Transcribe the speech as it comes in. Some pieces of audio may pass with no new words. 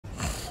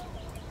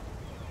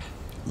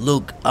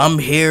Look, I'm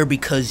here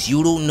because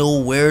you don't know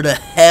where the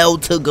hell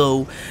to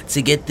go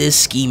to get this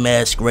ski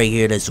mask right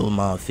here that's on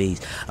my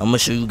face. I'm gonna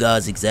show you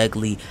guys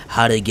exactly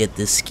how to get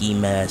this ski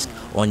mask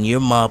on your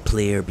mod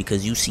player,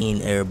 because you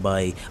seen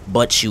everybody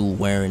but you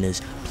wearing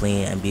this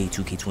playing NBA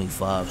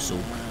 2K25. So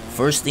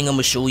first thing I'm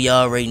gonna show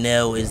y'all right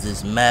now is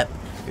this map.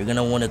 You're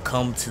gonna want to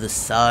come to the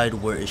side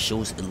where it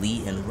shows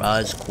Elite and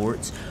Rise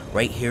Courts.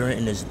 Right here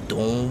in this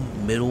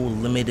dome middle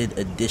limited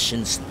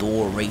edition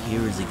store right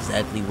here is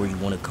exactly where you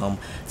want to come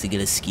to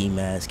get a ski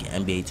mask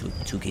in NBA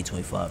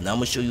 2K25. Now I'm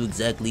gonna show you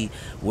exactly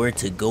where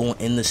to go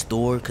in the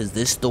store, because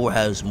this store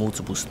has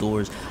multiple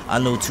stores. I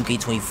know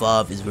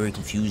 2K25 is very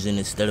confusing.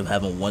 Instead of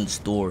having one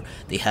store,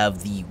 they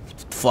have the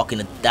fucking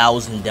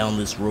 1,000 down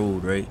this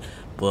road, right?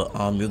 But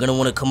you're gonna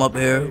want to come up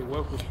here,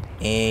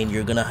 and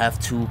you're gonna have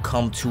to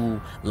come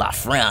to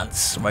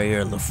Lafrance right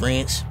here,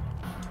 Lafrance,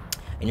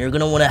 and you're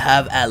gonna want to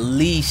have at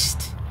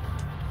least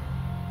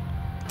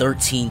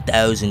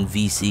 13,000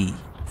 VC.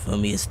 For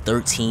me, it's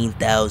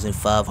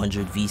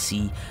 13,500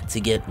 VC to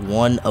get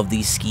one of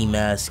these ski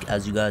masks.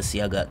 As you guys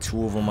see, I got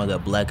two of them. I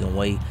got black and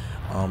white.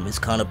 It's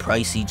kind of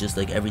pricey, just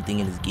like everything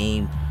in this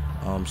game.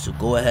 So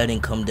go ahead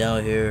and come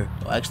down here.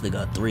 I actually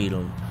got three of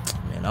them.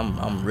 Man,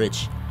 I'm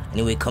rich.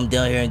 Anyway, come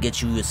down here and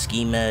get you a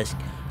ski mask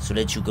so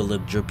that you can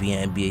look drippy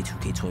in NBA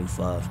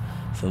 2K25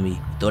 for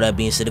me. Though that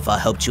being said, if I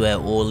helped you at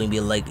all, leave me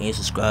a like and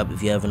subscribe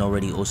if you haven't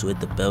already. Also hit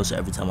the bell so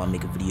every time I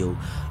make a video,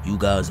 you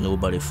guys know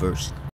about it first.